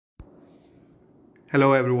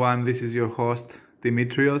Hello everyone, this is your host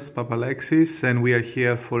Dimitrios Papalexis, and we are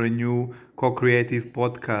here for a new co-creative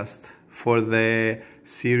podcast for the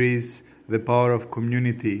series The Power of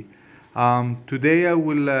Community. Today I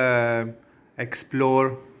will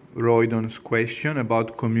explore Roydon's question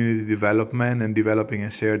about community development and developing a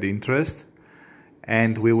shared interest,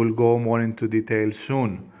 and we will go more into detail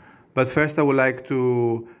soon. But first I would like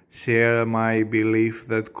to share my belief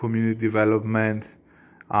that community development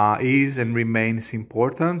is and remains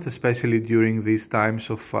important, especially during these times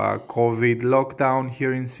of COVID lockdown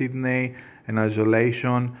here in Sydney and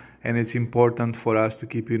isolation. And it's important for us to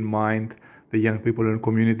keep in mind the young people and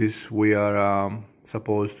communities we are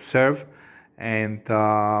supposed to serve, and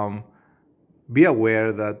be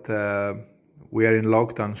aware that we are in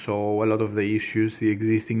lockdown, so a lot of the issues, the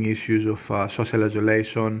existing issues of social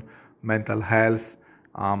isolation, mental health,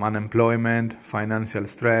 unemployment, financial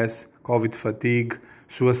stress, COVID fatigue,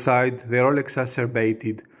 suicide, they're all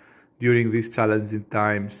exacerbated during these challenging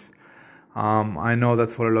times. I know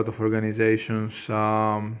that for a lot of organizations,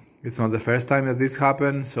 it's not the first time that this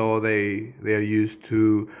happens, so they are used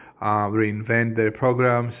to reinvent their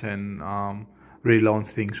programs and relaunch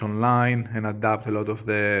things online and adapt a lot of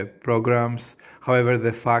the programs. However,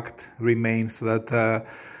 the fact remains that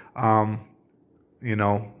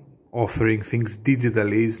offering things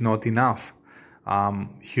digitally is not enough.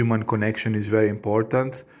 Human connection is very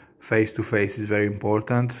important. Face-to-face is very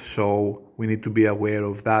important. So we need to be aware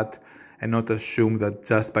of that and not assume that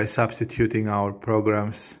just by substituting our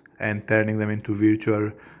programs and turning them into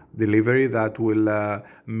virtual delivery, that will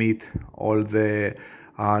meet all the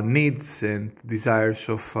needs and desires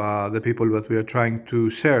of the people that we are trying to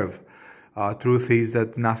serve. Truth is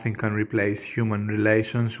that nothing can replace human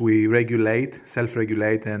relations. We regulate,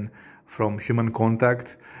 self-regulate, and from human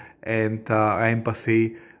contact, and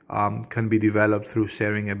empathy can be developed through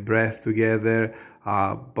sharing a breath together,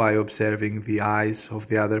 by observing the eyes of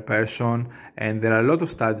the other person. And there are a lot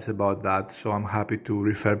of studies about that, so I'm happy to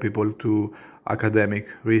refer people to academic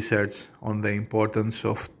research on the importance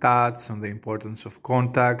of touch, on the importance of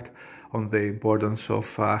contact, on the importance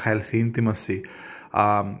of healthy intimacy.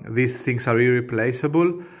 These things are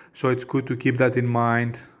irreplaceable, so it's good to keep that in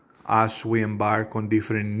mind as we embark on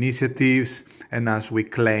different initiatives and as we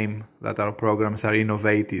claim that our programs are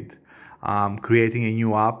innovated. Creating a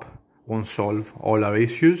new app won't solve all our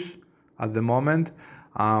issues at the moment.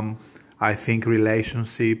 I think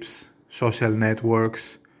relationships, social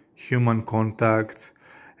networks, human contact,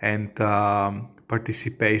 and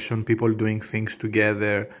participation, people doing things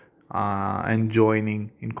together, and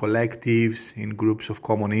joining in collectives, in groups of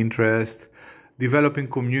common interest, developing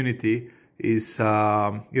community is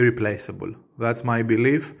irreplaceable. That's my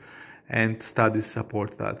belief, and studies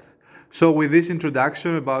support that. So with this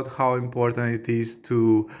introduction about how important it is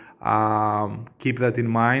to keep that in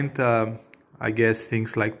mind, I guess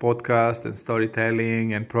things like podcast and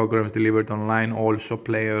storytelling and programs delivered online also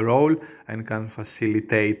play a role and can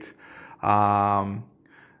facilitate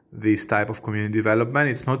this type of community development.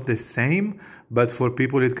 It's not the same, but for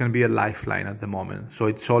people it can be a lifeline at the moment. So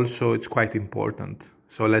it's quite important.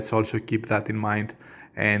 So let's also keep that in mind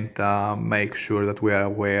and make sure that we are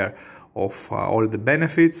aware of all the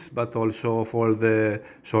benefits, but also of all the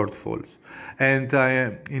shortfalls. And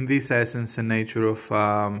in this essence and nature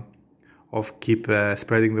of keep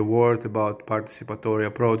spreading the word about participatory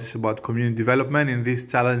approaches, about community development in these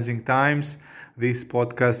challenging times, this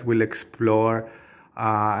podcast will explore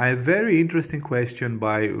a very interesting question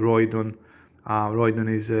by Roydon. Roydon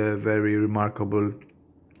is a very remarkable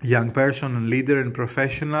young person and leader and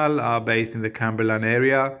professional based in the Cumberland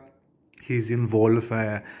area. He's involved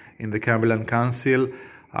in the Cumberland Council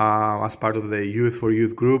as part of the Youth for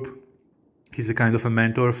Youth group. He's a kind of a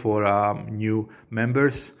mentor for new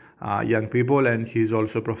members, young people, and he's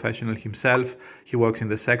also a professional himself. He works in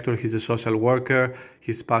the sector. He's a social worker.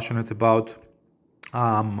 He's passionate about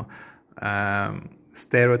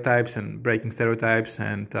stereotypes and breaking stereotypes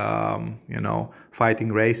and fighting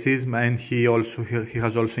racism, and he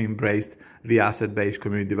has also embraced the asset-based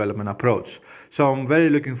community development approach. So I'm very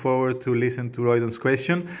looking forward to listen to Roydon's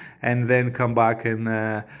question and then come back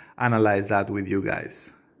and analyze that with you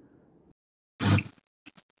guys.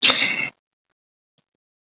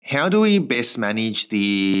 How do we best manage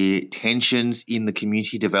the tensions in the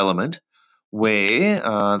community development where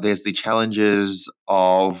there's the challenges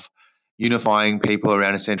of unifying people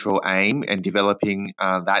around a central aim and developing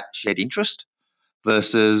that shared interest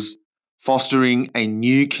versus fostering a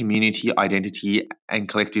new community identity and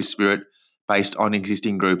collective spirit based on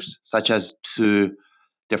existing groups, such as to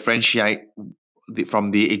differentiate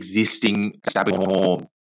from the existing established norm?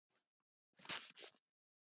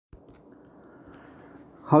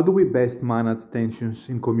 How do we best manage tensions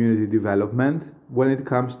in community development when it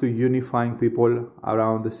comes to unifying people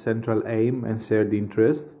around a central aim and shared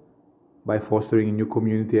interest by fostering a new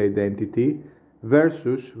community identity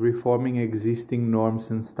versus reforming existing norms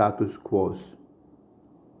and status quos?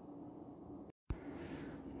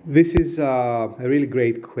 This is a really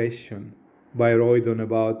great question by Roydon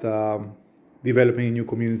about developing a new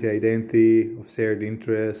community identity of shared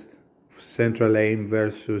interest, central aim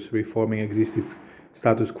versus reforming existing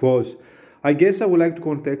status quos. I guess I would like to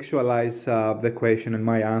contextualize the question and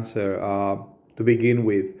my answer to begin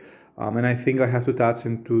with. And I think I have to touch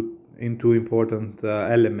into important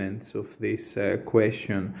elements of this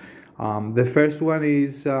question. The first one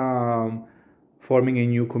is forming a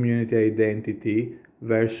new community identity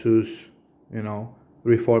versus,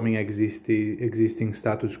 reforming existing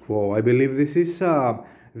status quo. I believe this is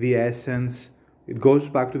the essence. It goes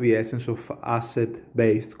back to the essence of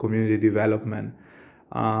asset-based community development.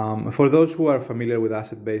 For those who are familiar with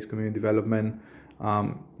asset-based community development,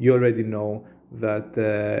 you already know that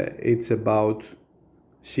it's about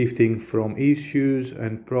shifting from issues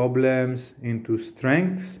and problems into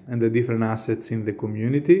strengths and the different assets in the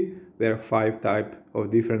community. There are 5 types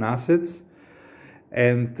of different assets.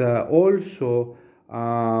 And also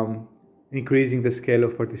increasing the scale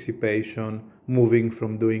of participation, moving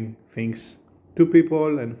from doing things to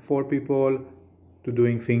people and for people to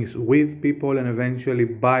doing things with people and eventually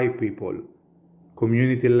by people.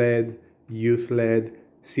 Community-led, youth-led,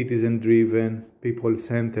 citizen-driven,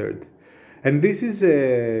 people-centered. And this is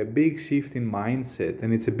a big shift in mindset,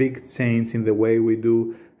 and it's a big change in the way we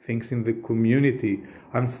do things in the community.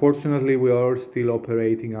 Unfortunately, we are still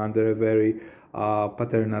operating under a very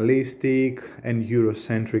paternalistic and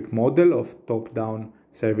Eurocentric model of top-down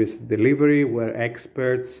service delivery, where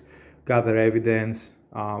experts gather evidence,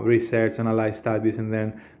 research, analyze studies, and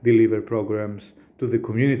then deliver programs to the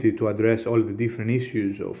community to address all the different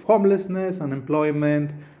issues of homelessness,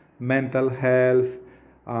 unemployment, mental health,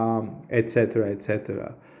 etc.,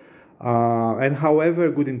 etc. And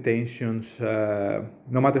however good intentions,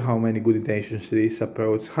 no matter how many good intentions this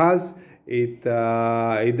approach has, it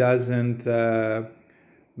doesn't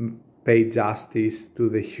pay justice to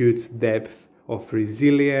the huge depth of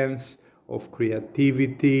resilience, of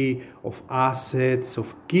creativity, of assets,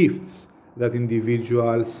 of gifts that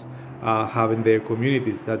individuals have in their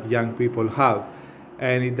communities, that young people have.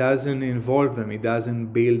 And it doesn't involve them, it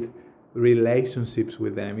doesn't build relationships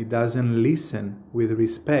with them, it doesn't listen with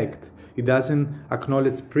respect, it doesn't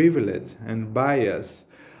acknowledge privilege and bias.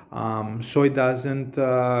 So it doesn't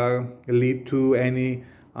lead to any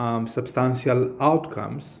substantial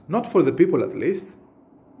outcomes, not for the people at least,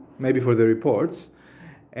 maybe for the reports,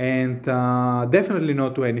 and definitely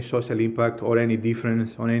not to any social impact or any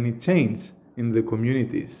difference or any change in the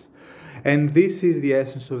communities. And this is the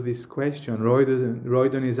essence of this question.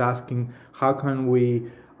 Roydon is asking, how can we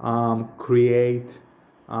create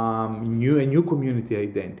a new community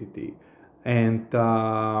identity and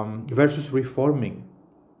versus reforming.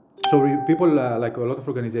 So people, like a lot of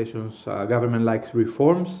organizations, government likes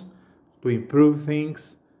reforms to improve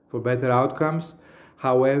things for better outcomes.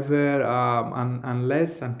 However,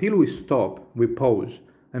 until we stop, we pause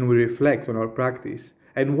and we reflect on our practice.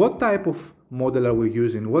 And what type of model are we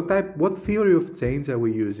using? What theory of change are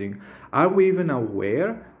we using? Are we even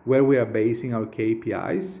aware where we are basing our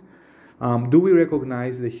KPIs? Do we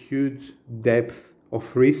recognize the huge depth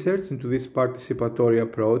of research into these participatory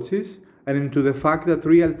approaches and into the fact that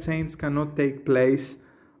real change cannot take place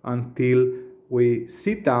until we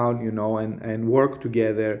sit down, and work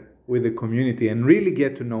together with the community and really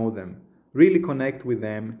get to know them, really connect with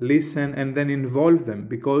them, listen, and then involve them,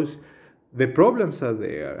 because the problems are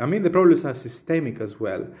there. I mean, the problems are systemic as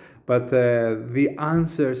well, but the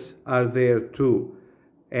answers are there too.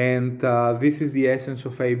 And this is the essence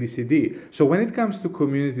of ABCD. So when it comes to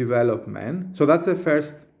community development, so that's the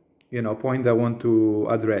first, point I want to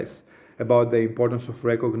address about the importance of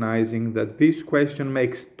recognizing that this question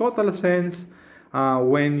makes total sense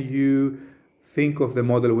when you think of the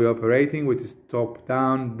model we're operating, which is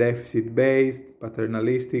top-down, deficit-based,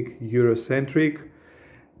 paternalistic, Eurocentric,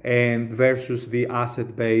 and versus the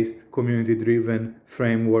asset-based, community-driven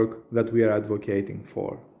framework that we are advocating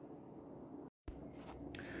for.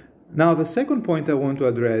 Now, the second point I want to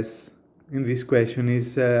address in this question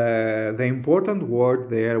is the important word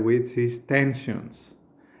there, which is tensions.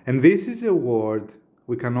 And this is a word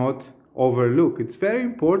we cannot overlook. It's very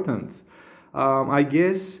important. I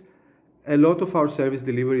guess a lot of our service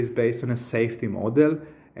delivery is based on a safety model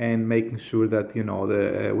and making sure that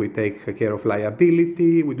we take care of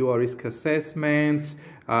liability, we do our risk assessments,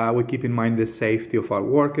 We keep in mind the safety of our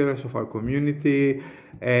workers, of our community,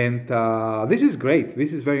 and this is great.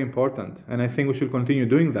 This is very important, and I think we should continue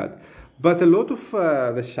doing that. But a lot of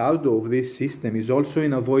the shadow of this system is also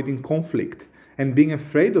in avoiding conflict and being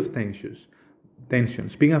afraid of tensions,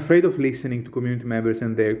 being afraid of listening to community members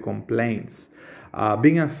and their complaints,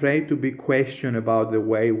 being afraid to be questioned about the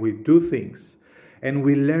way we do things. And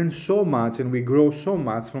we learn so much and we grow so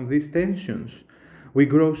much from these tensions. We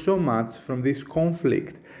grow so much from this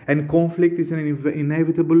conflict. And conflict is an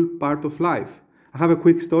inevitable part of life. I have a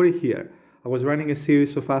quick story here. I was running a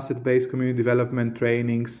series of asset-based community development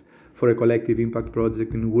trainings for a collective impact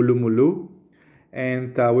project in Woolloomooloo.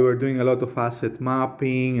 And we were doing a lot of asset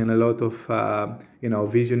mapping and a lot of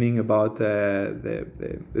visioning about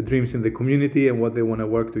the dreams in the community and what they want to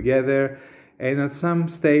work together. And at some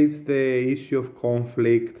stage, the issue of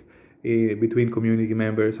conflict between community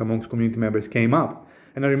members, amongst community members, came up.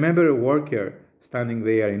 And I remember a worker standing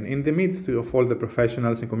there in the midst of all the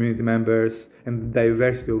professionals and community members and the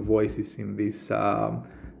diversity of voices in these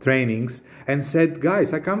trainings, and said,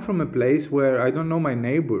 guys, I come from a place where I don't know my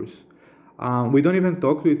neighbors. We don't even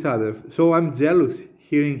talk to each other. So I'm jealous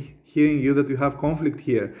hearing you that you have conflict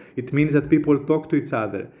here. It means that people talk to each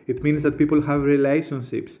other. It means that people have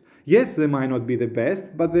relationships. Yes, they might not be the best,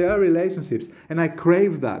 but there are relationships. And I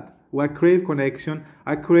crave that. I crave connection.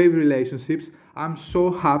 I crave relationships. I'm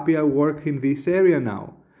so happy I work in this area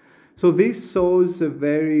now. So this shows a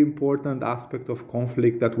very important aspect of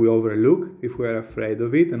conflict that we overlook if we are afraid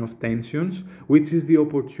of it and of tensions, which is the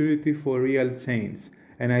opportunity for real change.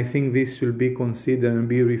 And I think this should be considered and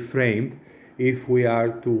be reframed if we are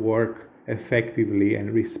to work effectively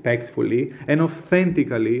and respectfully and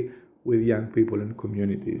authentically with young people and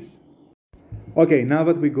communities. Okay, now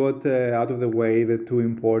that we got out of the way the two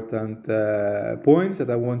important points that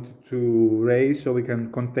I wanted to raise so we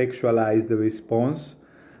can contextualize the response,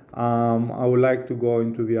 I would like to go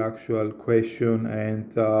into the actual question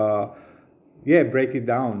and break it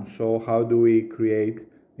down. So how do we create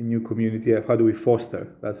a new community? How do we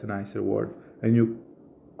foster, that's a nicer word, a new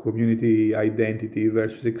community identity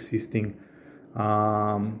versus existing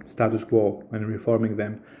status quo and reforming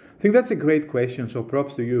them? I think that's a great question. So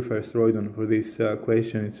props to you first, Roydon, for this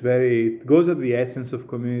question. It goes at the essence of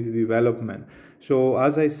community development. So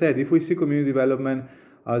as I said, if we see community development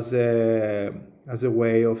as a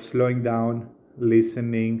way of slowing down,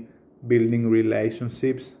 listening, building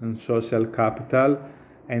relationships and social capital,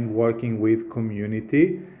 and working with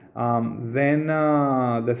community, then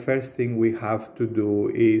the first thing we have to do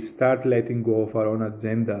is start letting go of our own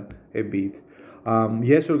agenda a bit.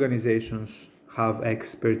 Yes, organizations have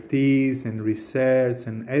expertise and research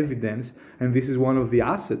and evidence, and this is one of the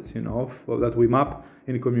assets, that we map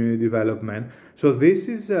in community development. So this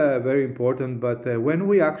is very important, but when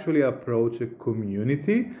we actually approach a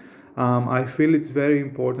community, I feel it's very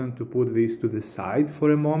important to put this to the side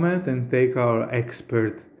for a moment and take our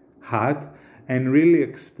expert hat and really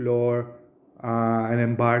explore and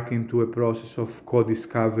embark into a process of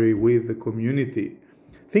co-discovery with the community.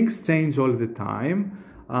 Things change all the time.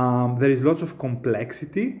 There is lots of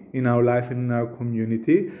complexity in our life and in our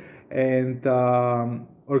community, and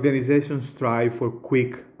organizations strive for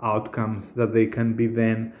quick outcomes that they can be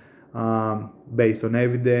then based on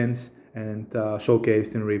evidence and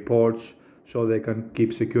showcased in reports, so they can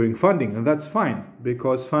keep securing funding. And that's fine,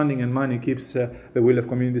 because funding and money keeps the wheel of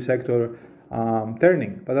community sector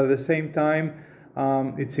turning. But at the same time,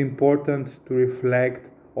 it's important to reflect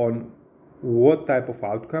on what type of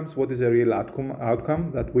outcomes, what is a real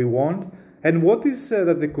outcome that we want, and what is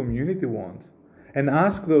that the community wants. And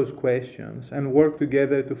ask those questions and work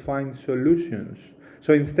together to find solutions.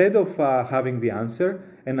 So instead of having the answer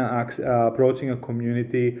and approaching a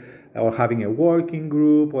community or having a working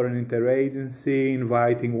group or an interagency,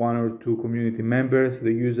 inviting one or two community members,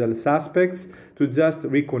 the usual suspects, to just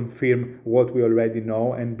reconfirm what we already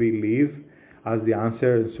know and believe as the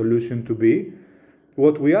answer and solution to be,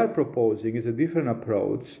 what we are proposing is a different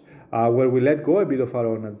approach where we let go a bit of our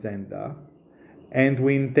own agenda and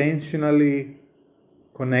we intentionally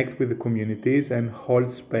connect with the communities and hold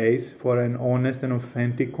space for an honest and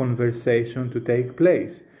authentic conversation to take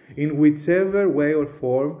place in whichever way or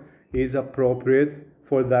form is appropriate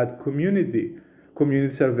for that community.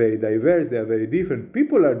 Communities are very diverse, they are very different,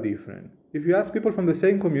 people are different. If you ask people from the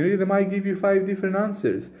same community, they might give you 5 different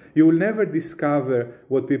answers. You will never discover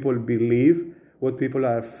what people believe, what people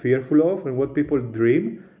are fearful of, and what people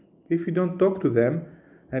dream if you don't talk to them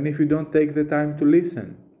and if you don't take the time to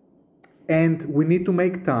listen. And we need to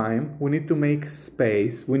make time, we need to make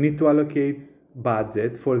space, we need to allocate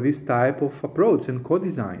budget for this type of approach and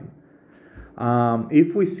co-design.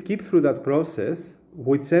 If we skip through that process,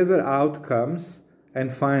 whichever outcomes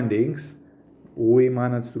and findings we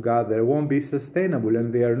manage to gather won't be sustainable,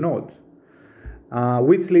 and they are not.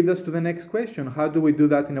 Which leads us to the next question. How do we do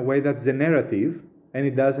that in a way that's generative and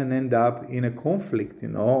it doesn't end up in a conflict,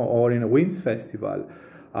 or in a wins festival?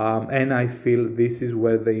 And I feel this is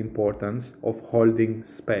where the importance of holding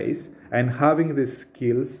space and having the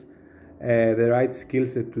skills, the right skill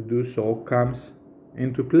set to do so, comes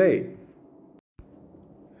into play.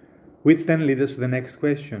 Which then leads us to the next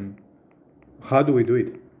question. How do we do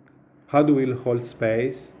it? How do we hold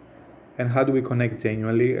space? And how do we connect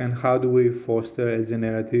genuinely? And how do we foster a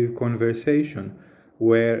generative conversation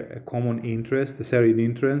where a common interest, a shared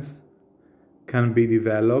interest, can be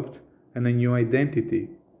developed and a new identity?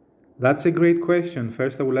 That's a great question.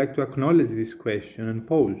 First, I would like to acknowledge this question and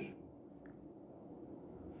pause.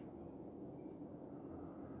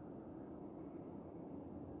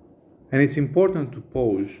 And it's important to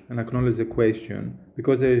pause and acknowledge the question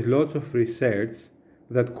because there is lots of research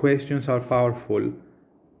that questions are powerful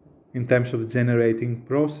in terms of generating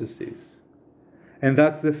processes. And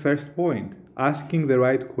that's the first point, asking the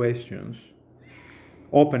right questions,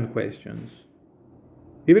 open questions,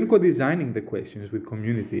 even co-designing the questions with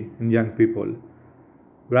community and young people,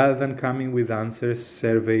 rather than coming with answers,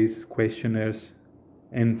 surveys, questionnaires,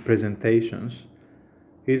 and presentations,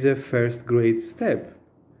 is a first great step.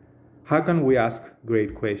 How can we ask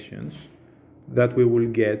great questions that we will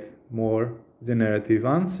get more generative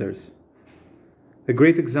answers? A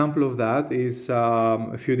great example of that is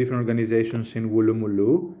a few different organizations in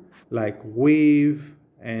Woolloomooloo, like Weave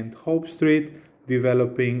and Hope Street,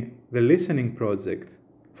 developing the Listening Project,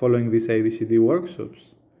 following these ABCD workshops,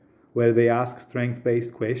 where they ask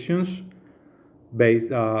strength-based questions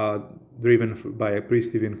driven by a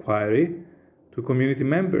pre-Steve inquiry to community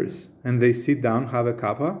members. And they sit down, have a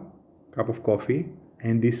cup of coffee,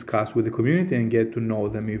 and discuss with the community and get to know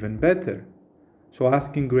them even better. So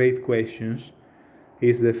asking great questions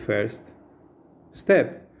is the first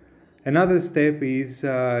step. Another step is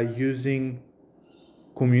using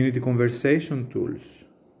community conversation tools.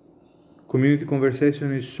 Community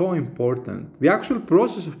conversation is so important. The actual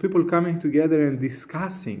process of people coming together and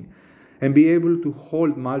discussing and be able to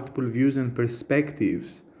hold multiple views and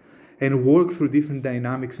perspectives and work through different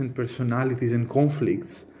dynamics and personalities and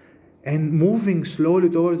conflicts and moving slowly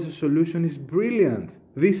towards a solution is brilliant.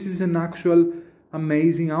 This is an actual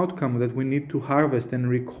amazing outcome that we need to harvest and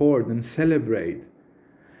record and celebrate.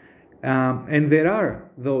 And there are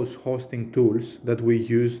those hosting tools that we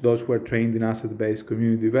use, those who are trained in asset-based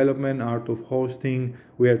community development, art of hosting,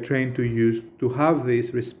 we are trained to use to have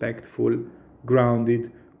these respectful,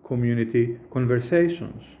 grounded community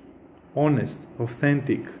conversations. Honest,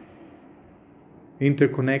 authentic,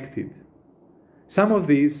 interconnected. Some of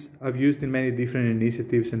these I've used in many different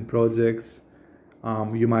initiatives and projects.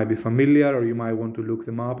 You might be familiar or you might want to look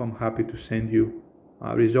them up. I'm happy to send you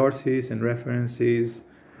resources and references.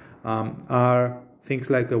 Are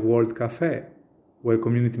things like a World Cafe, where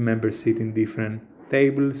community members sit in different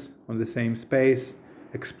tables on the same space,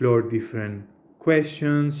 explore different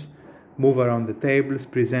questions, move around the tables,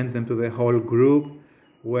 present them to the whole group,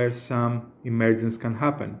 where some emergence can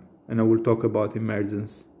happen. And I will talk about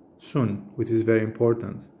emergence soon, which is very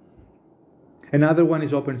important. Another one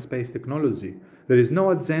is open space technology. There is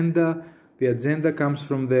no agenda. The agenda comes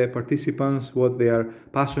from the participants, what they are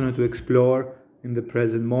passionate to explore in the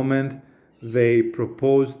present moment. They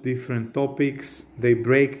propose different topics. They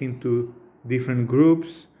break into different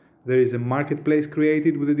groups. There is a marketplace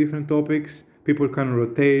created with the different topics. People can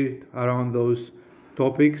rotate around those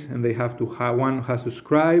topics, and they have to one has to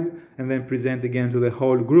scribe and then present again to the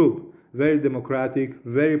whole group. Very democratic,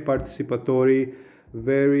 very participatory,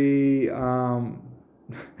 very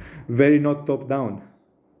very not top down.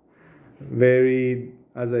 Very,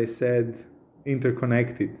 as I said,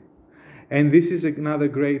 interconnected. And this is another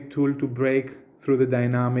great tool to break through the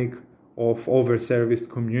dynamic of over-serviced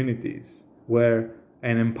communities,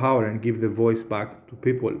 and empower and give the voice back to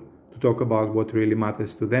people to talk about what really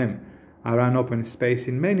matters to them. I run open space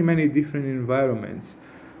in many, many different environments,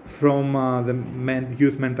 from the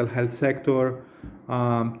youth mental health sector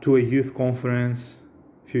to a youth conference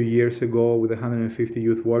a few years ago with 150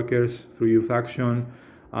 youth workers through Youth Action,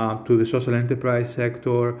 to the social enterprise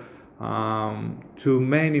sector, to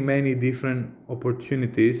many, many different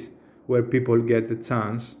opportunities where people get the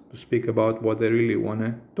chance to speak about what they really want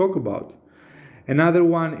to talk about. Another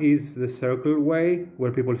one is the circle way,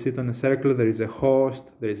 where people sit on a circle. There is a host,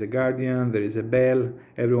 there is a guardian, there is a bell.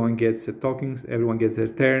 Everyone gets their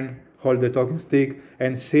turn, hold the talking stick,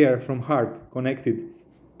 and share from heart, connected.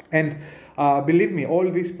 And believe me, all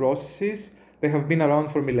these processes, They have been around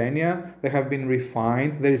for millennia. They have been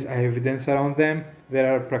refined. There is evidence around them.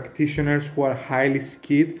 There are practitioners who are highly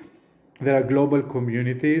skilled. There are global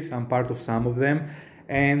communities. I'm part of some of them.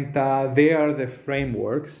 And they are the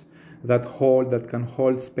frameworks that can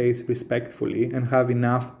hold space respectfully and have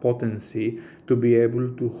enough potency to be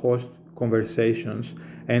able to host conversations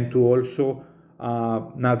and to also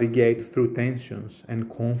navigate through tensions and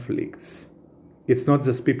conflicts. It's not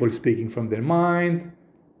just people speaking from their mind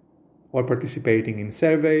or participating in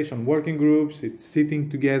surveys, on working groups. It's sitting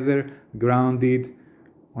together, grounded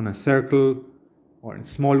on a circle or in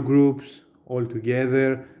small groups, all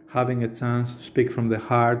together, having a chance to speak from the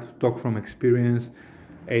heart, talk from experience.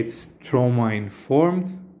 It's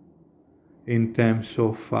trauma-informed in terms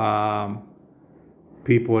of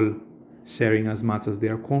people sharing as much as they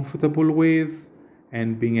are comfortable with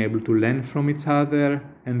and being able to learn from each other,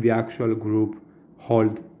 and the actual group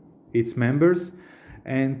hold its members.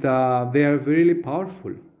 And they are really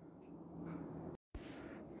powerful.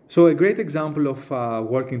 So a great example of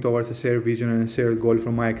working towards a shared vision and a shared goal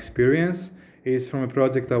from my experience is from a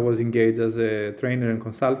project I was engaged as a trainer and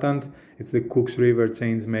consultant. It's the Cooks River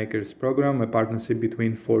Changemakers Program, a partnership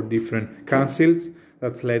between 4 different councils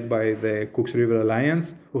that's led by the Cooks River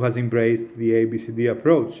Alliance, who has embraced the ABCD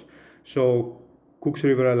approach. So Cooks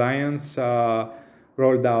River Alliance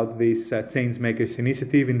rolled out this Changemakers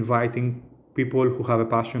initiative, inviting people who have a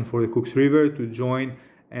passion for the Cooks River to join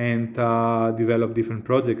and develop different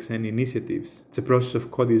projects and initiatives. It's a process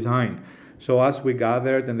of co-design. So as we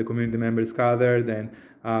gathered and the community members gathered and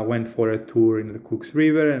went for a tour in the Cooks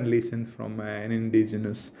River and listened from an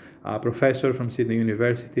indigenous professor from Sydney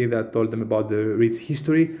University that told them about the rich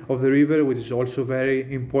history of the river, which is also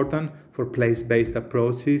very important for place-based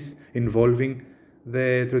approaches involving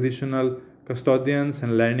the traditional custodians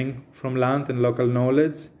and learning from land and local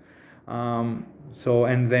knowledge. And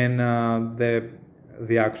then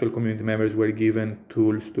the actual community members were given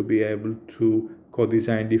tools to be able to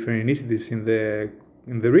co-design different initiatives in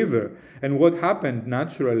the river. And what happened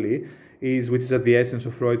naturally is, which is at the essence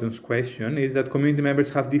of Roydon's question, is that community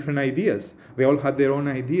members have different ideas. They all had their own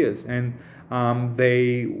ideas, and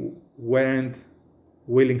they weren't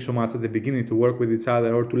willing so much at the beginning to work with each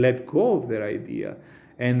other or to let go of their idea.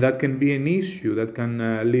 And that can be an issue that can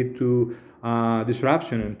lead to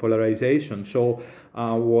disruption and polarization. So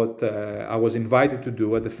what I was invited to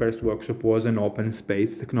do at the first workshop was an open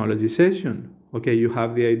space technology session. Okay, you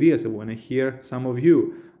have the ideas. I want to hear some of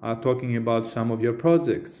you talking about some of your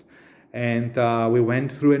projects. And we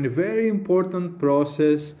went through a very important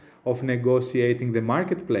process of negotiating the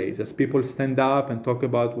marketplace as people stand up and talk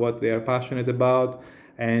about what they are passionate about.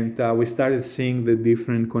 And we started seeing the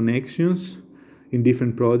different connections in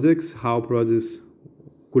different projects, how projects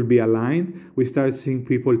could be aligned. We started seeing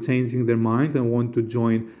people changing their mind and want to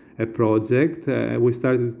join a project. We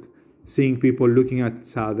started seeing people looking at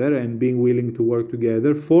each other and being willing to work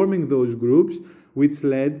together, forming those groups, which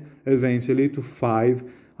led eventually to 5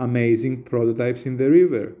 amazing prototypes in the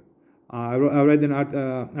river. I wrote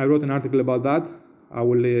an article about that. I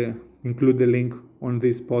will include the link on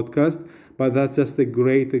this podcast, but that's just a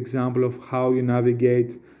great example of how you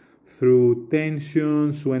navigate through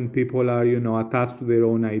tensions when people are, attached to their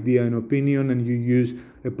own idea and opinion, and you use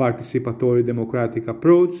a participatory democratic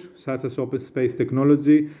approach, such as open space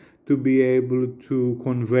technology, to be able to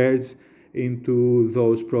converge into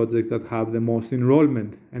those projects that have the most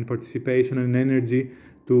enrollment and participation and energy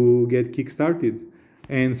to get kick-started.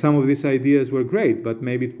 And some of these ideas were great, but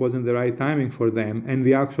maybe it wasn't the right timing for them. And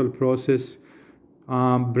the actual process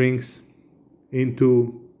brings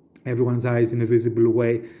into everyone's eyes in a visible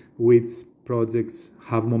way which projects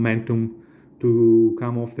have momentum to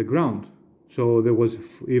come off the ground. So there was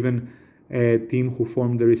even a team who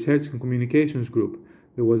formed the research and communications group.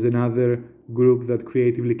 There was another group that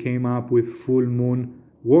creatively came up with full moon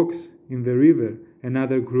walks in the river.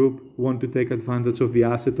 Another group wanted to take advantage of the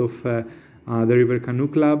asset of the River Canoe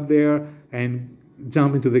Club there and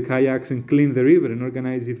jump into the kayaks and clean the river and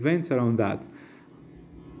organize events around that.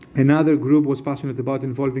 Another group was passionate about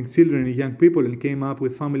involving children and young people and came up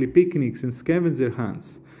with family picnics and scavenger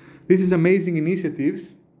hunts. This is amazing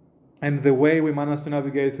initiatives, and the way we managed to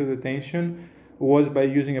navigate through the tension was by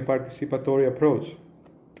using a participatory approach.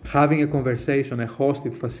 Having a conversation, a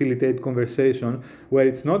hosted, facilitated conversation, where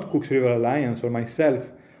it's not Cooks River Alliance or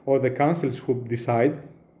myself or the councils who decide,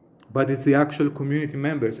 but it's the actual community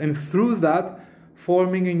members. And through that,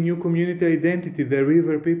 forming a new community identity, the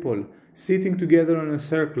river people, sitting together in a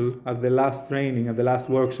circle at the last training, at the last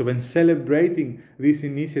workshop, and celebrating these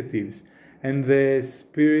initiatives and the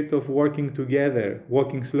spirit of working together,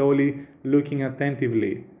 walking slowly, looking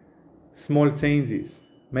attentively, small changes,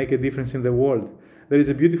 make a difference in the world. There is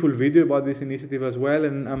a beautiful video about this initiative as well,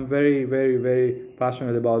 and I'm very, very, very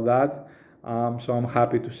passionate about that. So I'm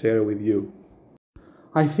happy to share with you.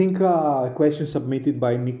 I think a question submitted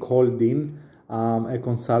by Nicole Dean, a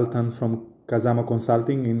consultant from Kazama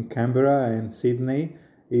Consulting in Canberra and Sydney,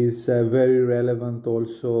 is very relevant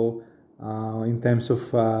also in terms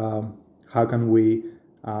of how can we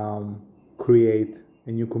create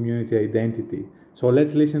a new community identity. So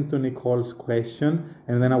let's listen to Nicole's question,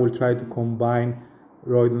 and then I will try to combine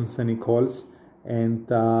Roydon's and Nicole's and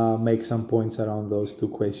make some points around those two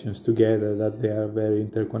questions together, that they are very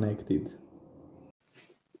interconnected.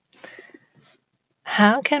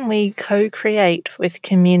 How can we co-create with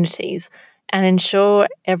communities and ensure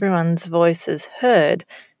everyone's voice is heard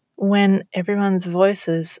when everyone's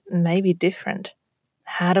voices may be different?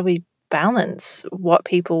 How do we balance what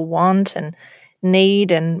people want and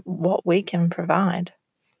need and what we can provide?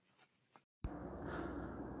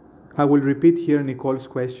 I will repeat here Nicole's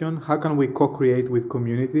question. How can we co-create with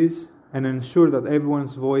communities and ensure that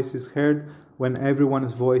everyone's voice is heard when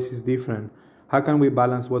everyone's voice is different? How can we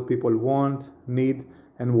balance what people want, need,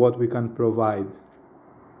 and what we can provide?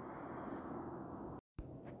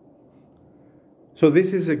 So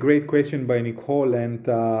this is a great question by Nicole, and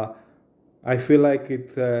I feel like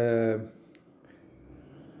it's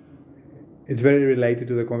very related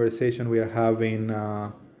to the conversation we are having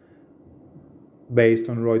based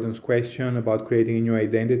on Roydon's question about creating a new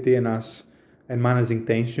identity and managing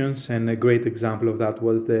tensions. And a great example of that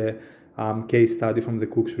was the case study from the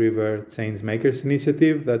Cooks River Changemakers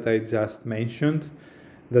initiative that I just mentioned,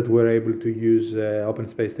 that we're able to use open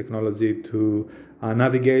space technology to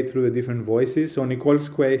navigate through the different voices. So Nicole's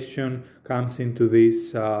question comes into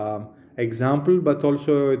this example, but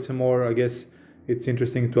also it's it's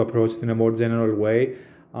interesting to approach it in a more general way.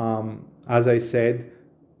 As I said,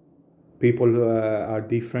 people are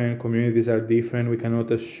different, communities are different. We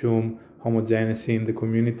cannot assume homogeneity in the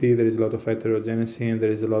community. There is a lot of heterogeneity, and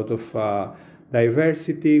there is a lot of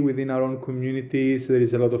diversity within our own communities. There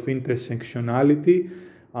is a lot of intersectionality,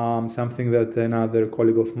 something that another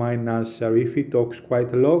colleague of mine, Naz Sharifi, talks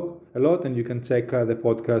quite a lot, and you can check the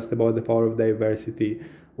podcast about the power of diversity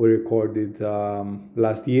we recorded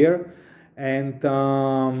last year. And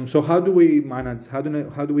so how do we manage, how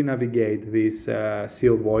do we navigate these sea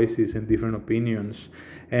of voices and different opinions?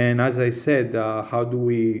 And as I said, how do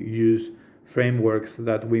we use frameworks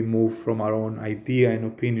that we move from our own idea and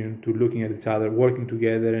opinion to looking at each other, working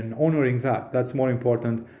together and honoring that? That's more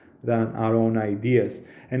important than our own ideas.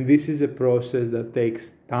 And this is a process that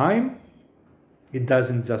takes time. It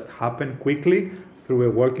doesn't just happen quickly through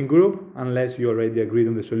a working group unless you already agreed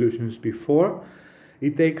on the solutions before.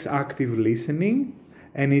 It takes active listening,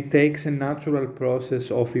 and it takes a natural process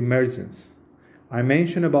of emergence. I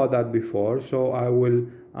mentioned about that before, so I will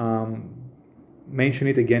mention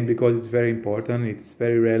it again because it's very important. It's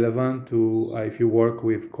very relevant to if you work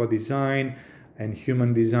with co-design and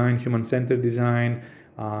human design, human-centered design,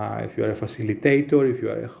 if you are a facilitator, if you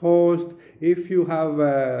are a host, if you have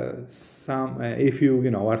if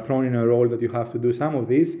you are thrown in a role that you have to do some of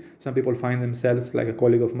these. Some people find themselves, like a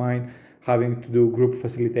colleague of mine, having to do group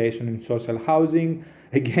facilitation in social housing.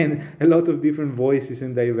 Again, a lot of different voices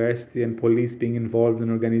in diversity, and police being involved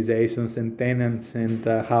in organizations and tenants and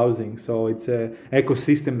housing. So it's an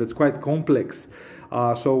ecosystem that's quite complex.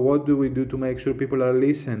 So what do we do to make sure people are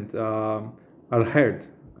listened, are heard?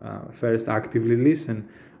 First, actively listen,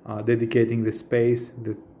 dedicating the space,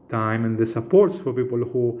 the time, and the supports for people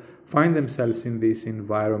who find themselves in these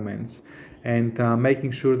environments, and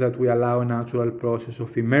making sure that we allow a natural process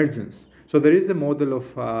of emergence. So there is a model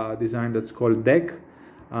of design that's called DEC.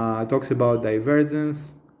 It talks about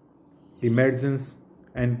divergence, emergence,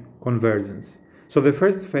 and convergence. So the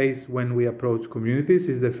first phase when we approach communities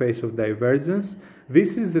is the phase of divergence.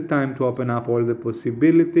 This is the time to open up all the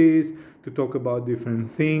possibilities, to talk about different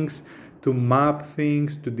things, to map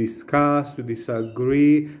things, to discuss, to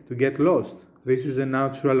disagree, to get lost. This is a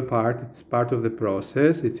natural part. It's part of the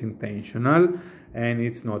process. It's intentional, and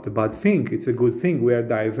it's not a bad thing. It's a good thing. We are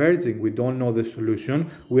diverging. We don't know the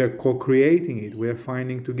solution. We are co-creating it. We are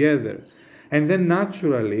finding together. And then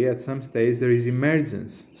naturally, at some stage, there is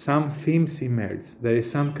emergence. Some themes emerge. There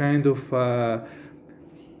is some kind of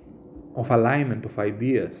alignment of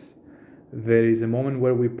ideas. There is a moment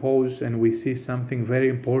where we pause and we see something very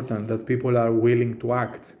important that people are willing to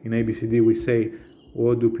act. In ABCD, we say,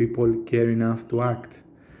 what do people care enough to act?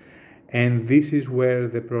 And this is where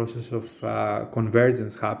the process of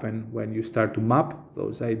convergence happens, when you start to map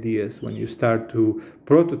those ideas, when you start to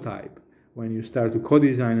prototype, when you start to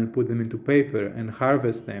co-design and put them into paper and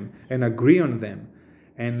harvest them and agree on them.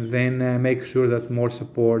 and then make sure that more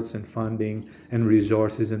supports and funding and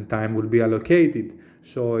resources and time will be allocated,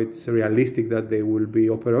 so it's realistic that they will be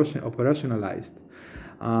operationalized.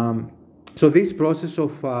 So this process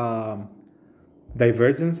of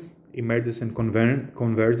divergence, emergence, and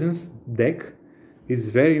convergence, DEC, is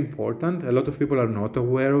very important. A lot of people are not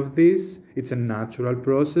aware of this. It's a natural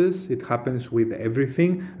process. It happens with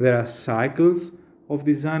everything. There are cycles of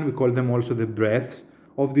design. We call them also the breadths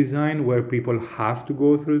of design, where people have to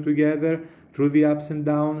go through together, through the ups and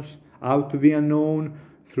downs, out to the unknown,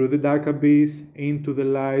 through the dark abyss, into the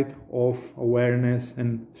light of awareness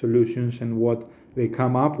and solutions and what they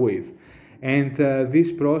come up with. And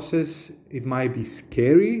this process, it might be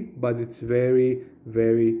scary, but it's very,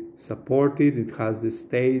 very supported. It has the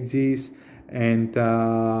stages, and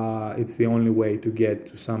it's the only way to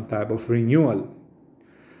get to some type of renewal.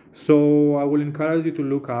 So I will encourage you to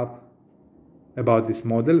look up about this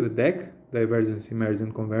model, the DEC, Divergence,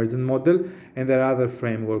 Emergence, Convergence model, and there are other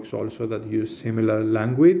frameworks also that use similar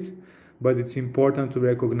language, but it's important to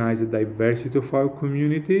recognize the diversity of our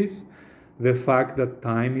communities, the fact that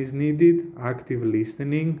time is needed, active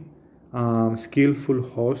listening, skillful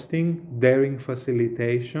hosting, daring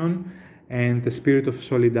facilitation, and the spirit of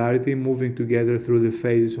solidarity, moving together through the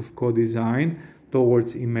phases of co-design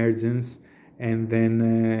towards emergence, and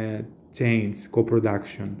then change,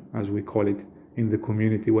 co-production, as we call it in the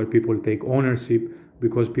community, where people take ownership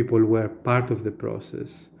because people were part of the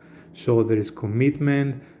process. So there is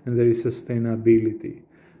commitment and there is sustainability.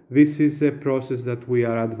 This is a process that we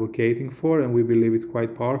are advocating for, and we believe it's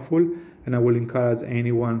quite powerful, and I will encourage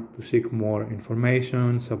anyone to seek more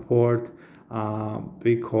information, support,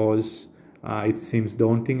 because it seems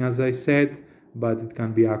daunting, as I said, but it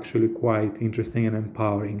can be actually quite interesting and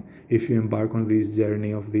empowering if you embark on this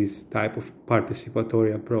journey of this type of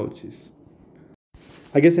participatory approaches.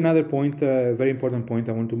 I guess another point, very important point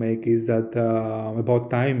I want to make, is that about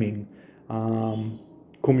timing.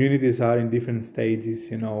 Communities are in different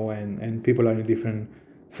stages, and people are in different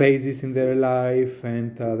phases in their life,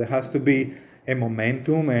 and there has to be a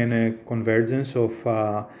momentum and a convergence of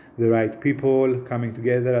the right people coming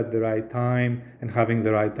together at the right time and having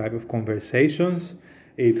the right type of conversations.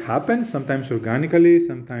 It happens sometimes organically,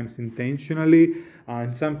 sometimes intentionally,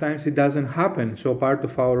 and sometimes it doesn't happen. So part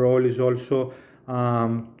of our role is also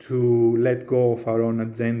to let go of our own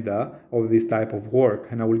agenda of this type of work.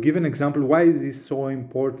 And I will give an example. Why is this so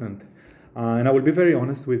important? And I will be very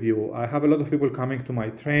honest with you. I have a lot of people coming to my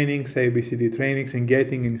trainings, ABCD trainings, and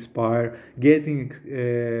getting inspired, getting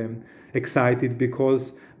excited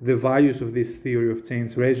because the values of this theory of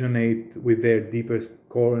change resonate with their deepest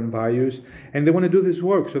core and values, and they want to do this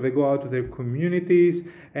work. So they go out to their communities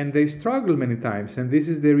and they struggle many times, and this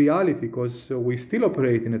is the reality, because we still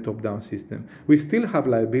operate in a top-down system. We still have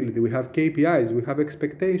liability, we have KPIs, we have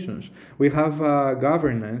expectations, we have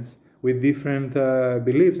governance with different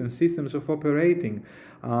beliefs and systems of operating.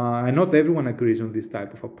 And not everyone agrees on this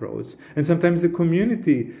type of approach. And sometimes the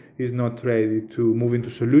community is not ready to move into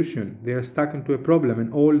solution. They are stuck into a problem,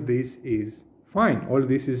 and all this is fine. All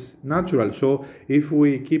this is natural. So if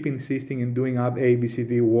we keep insisting in doing up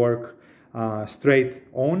ABCD work straight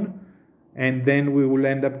on, and then we will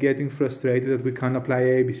end up getting frustrated that we can't apply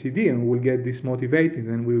ABCD, and we'll get dismotivated,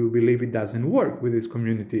 and we will believe it doesn't work with this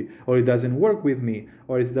community, or it doesn't work with me,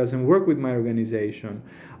 or it doesn't work with my organization.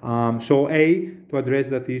 So to address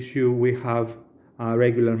that issue, we have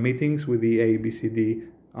regular meetings with the ABCD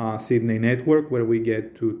Sydney network, where we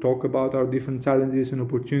get to talk about our different challenges and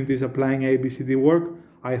opportunities applying ABCD work.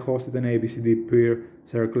 I hosted an ABCD peer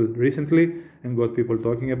circle recently and got people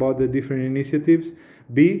talking about the different initiatives.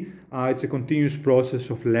 It's a continuous process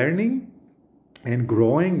of learning and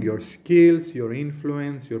growing your skills, your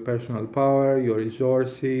influence, your personal power, your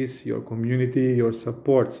resources, your community, your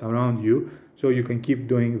supports around you, so you can keep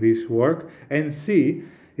doing this work. And C,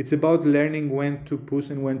 it's about learning when to push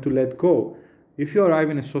and when to let go. If you arrive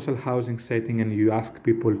in a social housing setting and you ask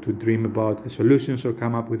people to dream about the solutions or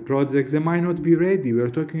come up with projects, they might not be ready. We are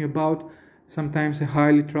talking about sometimes a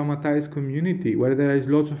highly traumatized community where there is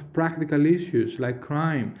lots of practical issues like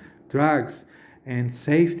crime, drugs, and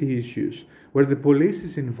safety issues, where the police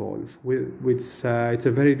is involved, which it's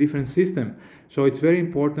a very different system. So it's very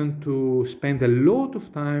important to spend a lot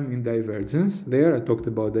of time in divergence. There, I talked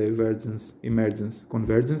about divergence, emergence,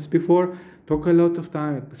 convergence before. Spend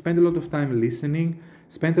a lot of time listening,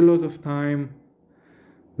 spend a lot of time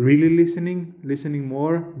really listening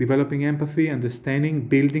more, developing empathy, understanding,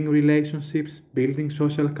 building relationships, building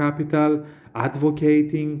social capital,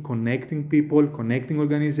 advocating, connecting people, connecting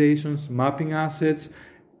organizations, mapping assets,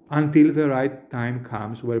 until the right time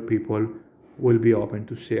comes where people will be open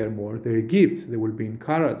to share more their gifts. They will be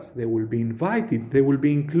encouraged. They will be invited. They will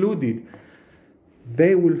be included.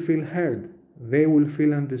 They will feel heard. They will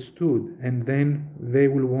feel understood. And then they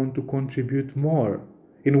will want to contribute more.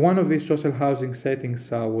 In one of these social housing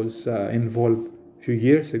settings I was involved a few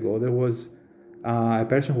years ago, there was a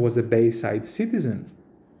person who was a Bayside Citizen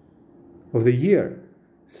of the Year.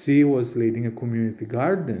 She was leading a community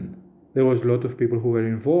garden. There was a lot of people who were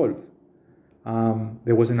involved.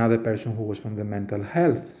 There was another person who was from the mental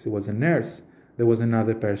health. She was a nurse. There was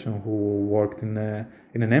another person who worked in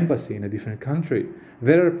an embassy in a different country.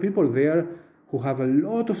 There are people there who have a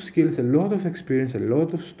lot of skills, a lot of experience, a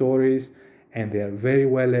lot of stories, and they are very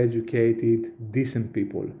well educated, decent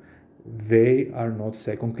people. They are not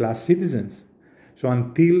second-class citizens. So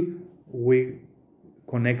until we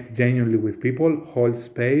connect genuinely with people, hold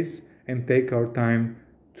space, and take our time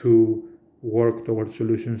to work towards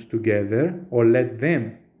solutions together, or let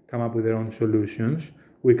them come up with their own solutions,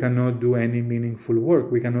 we cannot do any meaningful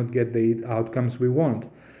work. We cannot get the outcomes we want.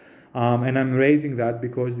 And I'm raising that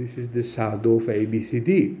because this is the shadow of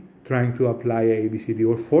ABCD. Trying to apply ABCD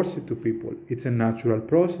or force it to people. It's a natural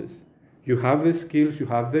process. You have the skills, you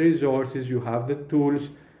have the resources, you have the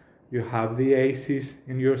tools, you have the aces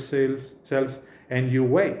in yourselves, and you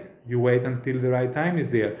wait. You wait until the right time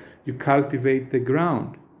is there. You cultivate the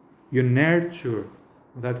ground. You nurture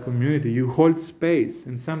that community. You hold space.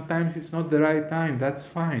 And sometimes it's not the right time. That's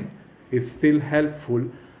fine. It's still helpful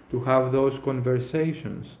to have those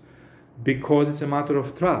conversations because it's a matter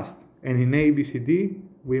of trust. And in ABCD,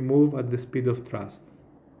 we move at the speed of trust.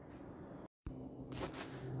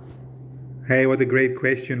 Hey, what a great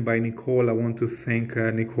question by Nicole. I want to thank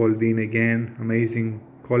Nicole Dean again, amazing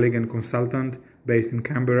colleague and consultant based in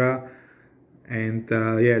Canberra. And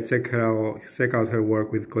check out her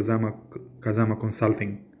work with Kazama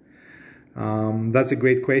Consulting. That's a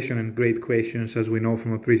great question, and great questions, as we know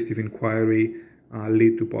from a appreciative inquiry,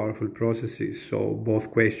 lead to powerful processes. So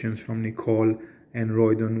both questions from Nicole and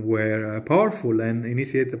Roydon were powerful and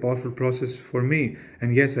initiate a powerful process for me.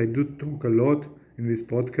 And yes, I do talk a lot in this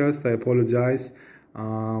podcast. I apologize,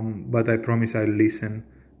 but I promise I'll listen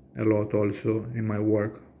a lot also in my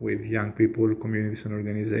work with young people, communities, and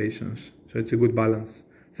organizations. So it's a good balance.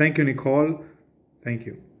 Thank you, Nicole. Thank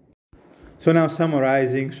you. So now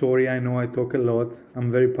summarizing, sorry, I know I talk a lot.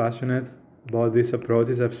 I'm very passionate about these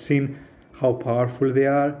approaches. I've seen how powerful they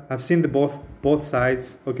are. I've seen both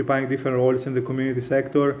sides occupying different roles in the community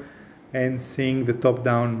sector and seeing the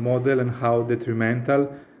top-down model and how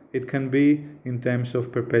detrimental it can be in terms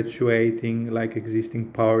of perpetuating like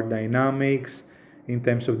existing power dynamics, in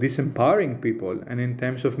terms of disempowering people, and in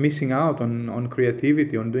terms of missing out on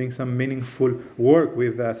creativity, on doing some meaningful work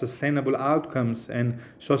with sustainable outcomes and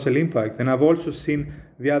social impact. And I've also seen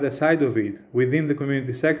the other side of it within the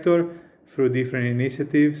community sector through different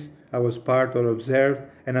initiatives I was part or observed,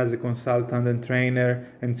 and as a consultant and trainer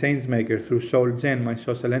and change maker through SoulGen, my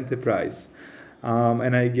social enterprise.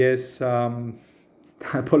 And I guess I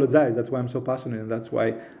apologize. That's why I'm so passionate, and that's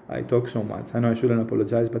why I talk so much. I know I shouldn't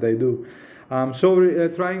apologize, but I do.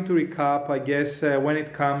 Trying to recap, I guess when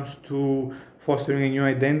it comes to fostering a new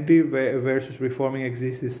identity versus reforming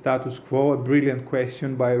existing status quo, a brilliant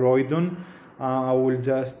question by Roydon. I will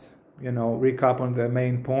just recap on the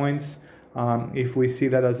main points. If we see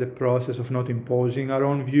that as a process of not imposing our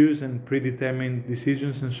own views and predetermined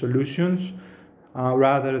decisions and solutions,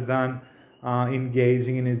 rather than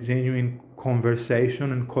engaging in a genuine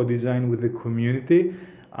conversation and co-design with the community,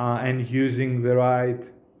 and using the right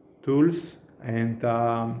tools and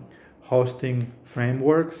hosting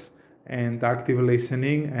frameworks and active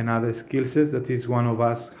listening and other skill sets that each one of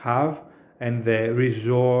us have, and the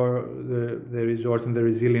resource and the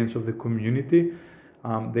resilience of the community,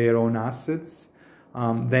 their own assets,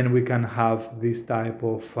 then we can have this type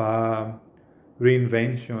of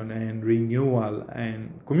reinvention and renewal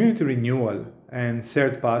and community renewal and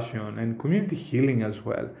shared passion and community healing as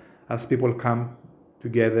well, as people come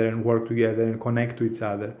together and work together and connect to each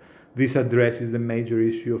other. This addresses the major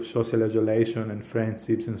issue of social isolation and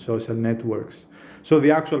friendships and social networks. So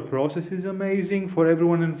the actual process is amazing for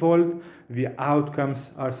everyone involved. The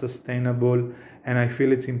outcomes are sustainable, and I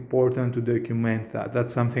feel it's important to document that.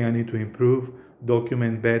 That's something I need to improve,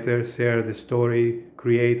 document better, share the story,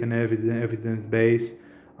 create an evidence base,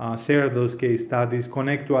 share those case studies,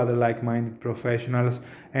 connect to other like-minded professionals,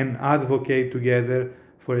 and advocate together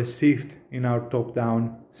for a shift in our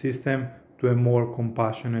top-down system to a more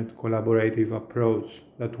compassionate, collaborative approach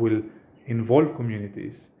that will involve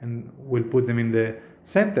communities and will put them in the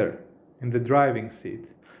center, in the driving seat.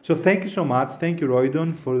 So thank you so much. Thank you,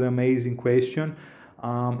 Roydon, for the amazing question.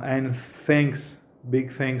 And thanks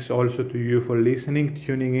Big thanks also to you for listening,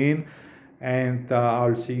 tuning in, and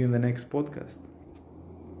I'll see you in the next podcast.